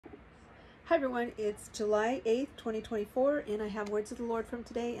Hi everyone, it's July 8th, 2024, and I have words of the Lord from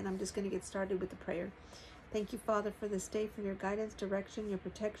today, and I'm just going to get started with the prayer. Thank you, Father, for this day, for your guidance, direction, your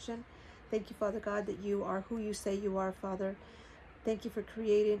protection. Thank you, Father God, that you are who you say you are, Father. Thank you for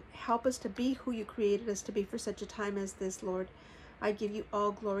creating. Help us to be who you created us to be for such a time as this, Lord. I give you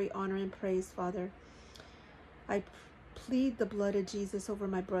all glory, honor, and praise, Father. I plead the blood of Jesus over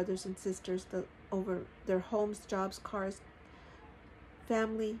my brothers and sisters, over their homes, jobs, cars,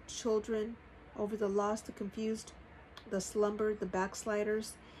 family, children, over the lost, the confused, the slumbered, the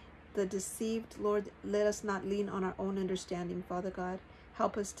backsliders, the deceived. Lord, let us not lean on our own understanding, Father God.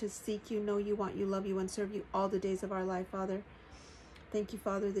 Help us to seek you, know you, want you, love you, and serve you all the days of our life, Father. Thank you,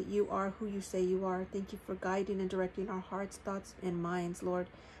 Father, that you are who you say you are. Thank you for guiding and directing our hearts, thoughts, and minds, Lord.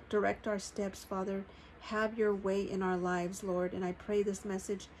 Direct our steps, Father. Have your way in our lives, Lord. And I pray this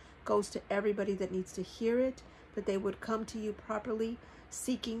message goes to everybody that needs to hear it, that they would come to you properly,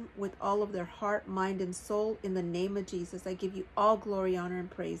 seeking with all of their heart, mind, and soul in the name of Jesus. I give you all glory, honor,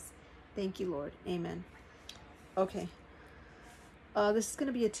 and praise. Thank you, Lord. Amen. Okay. This is going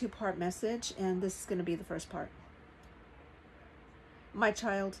to be a two-part message, and this is going to be the first part. My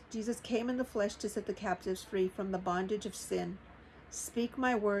child, Jesus came in the flesh to set the captives free from the bondage of sin. Speak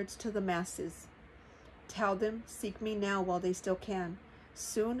my words to the masses. Tell them, seek me now while they still can.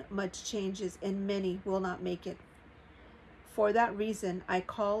 Soon much changes, and many will not make it. For that reason, I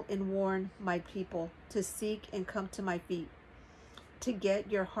call and warn my people to seek and come to my feet, to get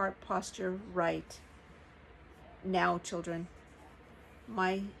your heart posture right. Now, children,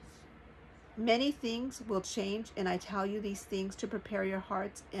 many things will change, and I tell you these things to prepare your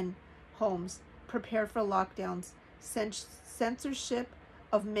hearts and homes. Prepare for lockdowns, censorship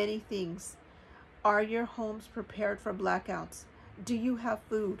of many things. Are your homes prepared for blackouts? Do you have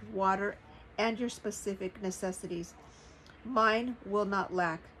food, water, and your specific necessities? Mine will not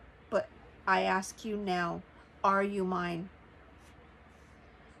lack, but I ask you now, are you mine?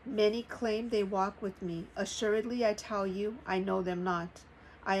 Many claim they walk with me. Assuredly, I tell you, I know them not.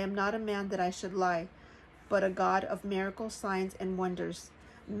 I am not a man that I should lie, but a God of miracles, signs, and wonders.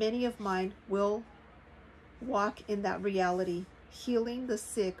 Many of mine will walk in that reality, healing the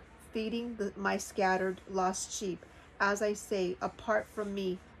sick, feeding my scattered, lost sheep. As I say, apart from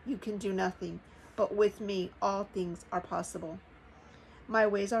me, you can do nothing, but with me, all things are possible. My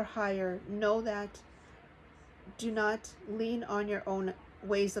ways are higher. Know that. Do not lean on your own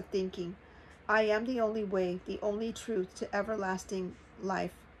ways of thinking. I am the only way, the only truth to everlasting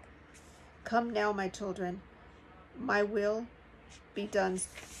life. Come now, my children. My will be done.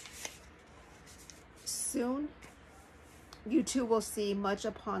 Soon you too will see much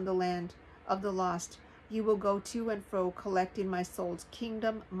upon the land of the lost. You will go to and fro, collecting my souls,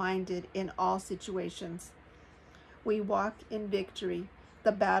 kingdom-minded in all situations. We walk in victory.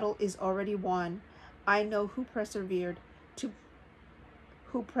 The battle is already won. I know who persevered,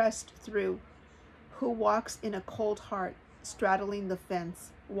 who pressed through, who walks in a cold heart, straddling the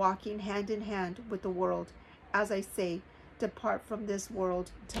fence, walking hand in hand with the world. As I say, depart from this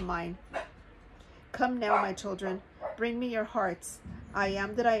world to mine. Come now, my children, bring me your hearts. I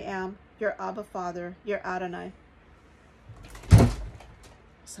am that I am, your Abba Father, your Adonai.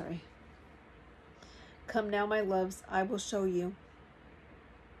 Sorry. Come now, my loves, I will show you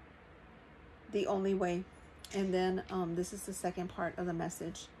the only way. And then this is the second part of the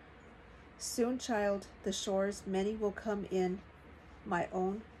message. Soon, child, the shores, many will come in. My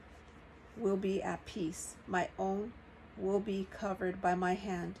own will be at peace. My own will be covered by my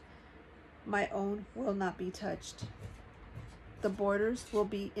hand. My own will not be touched. The borders will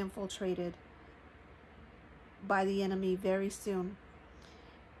be infiltrated by the enemy very soon.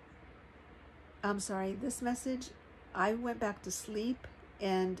 I'm sorry, this message, I went back to sleep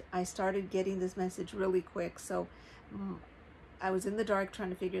and I started getting this message really quick. So I was in the dark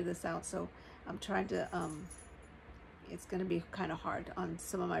trying to figure this out. So I'm trying to, it's going to be kind of hard on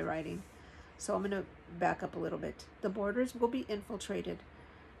some of my writing. So I'm going to back up a little bit. The borders will be infiltrated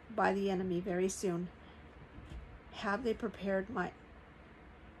by the enemy very soon. Have they prepared? My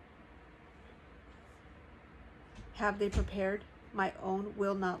own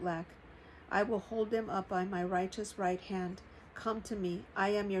will not lack. I will hold them up by my righteous right hand. Come to me. I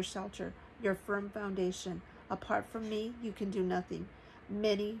am your shelter, your firm foundation. Apart from me, you can do nothing.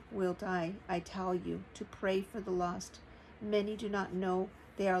 Many will die, I tell you, to pray for the lost. Many do not know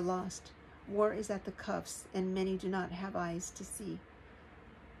they are lost. War is at the cuffs, and many do not have eyes to see.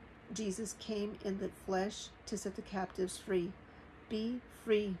 Jesus came in the flesh to set the captives free. Be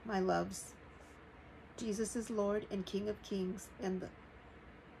free, my loves. Jesus is Lord and King of Kings,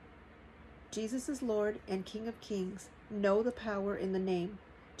 Jesus is Lord and King of Kings. Know the power in the name.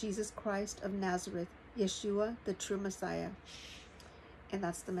 Jesus Christ of Nazareth, Yeshua, the true Messiah. And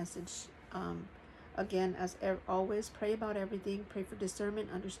that's the message. Again, as always, pray about everything. Pray for discernment,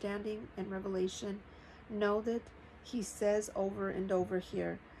 understanding, and revelation. Know that he says over and over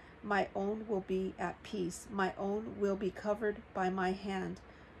here, my own will be at peace. My own will be covered by my hand.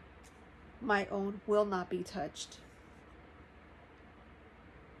 My own will not be touched.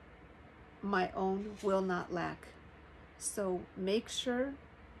 My own will not lack. So make sure,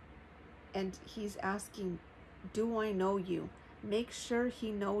 and he's asking, do I know you? Make sure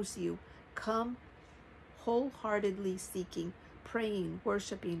he knows you. Come wholeheartedly seeking, praying,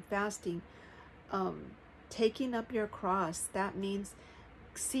 worshiping, fasting, taking up your cross. That means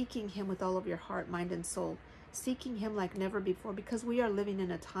seeking him with all of your heart, mind, and soul. Seeking him like never before, because we are living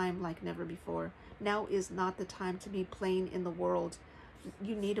in a time like never before. Now is not the time to be playing in the world.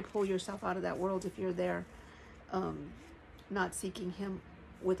 You need to pull yourself out of that world if you're there, not seeking him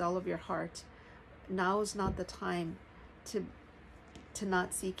with all of your heart. Now is not the time to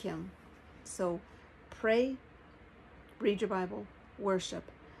not seek him. So pray, read your Bible, worship,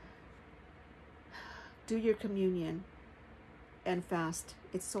 do your communion, and fast.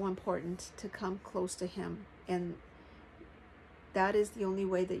 It's so important to come close to him, and that is the only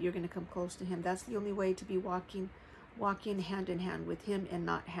way that you're going to come close to him. That's the only way to be walking hand in hand with him and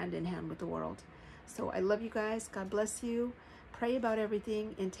not hand in hand with the world. So I love you guys. God bless you. Pray about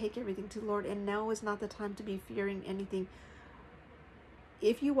everything and take everything to the Lord. And now is not the time to be fearing anything.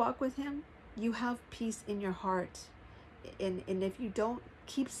 If you walk with him, you have peace in your heart. And if you don't,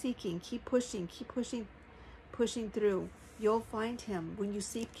 keep seeking, keep pushing through. You'll find him. When you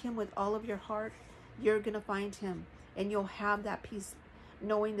seek him with all of your heart, you're going to find him. And you'll have that peace,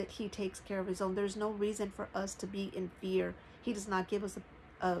 knowing that he takes care of his own. There's no reason for us to be in fear. He does not give us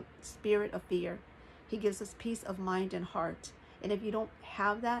a spirit of fear. He gives us peace of mind and heart. And if you don't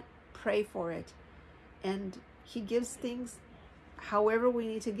have that, pray for it. And he gives things however we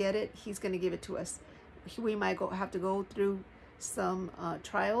need to get it. He's going to give it to us. We might have to go through some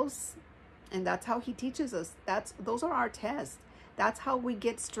trials, and that's how he teaches us. Those are our tests. That's how we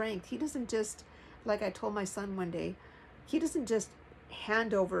get strength. He doesn't just, like I told my son one day, he doesn't just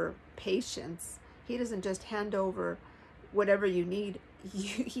hand over patience. He doesn't just hand over whatever you need.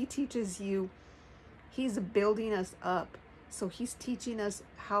 He teaches you. He's building us up. So he's teaching us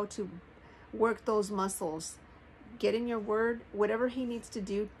how to work those muscles. Get in your word. Whatever he needs to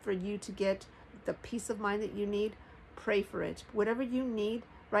do for you to get the peace of mind that you need, pray for it. Whatever you need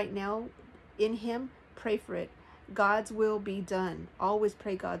right now in him, pray for it. God's will be done. Always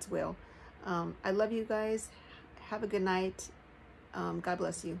pray God's will. I love you guys. Have a good night. God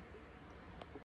bless you.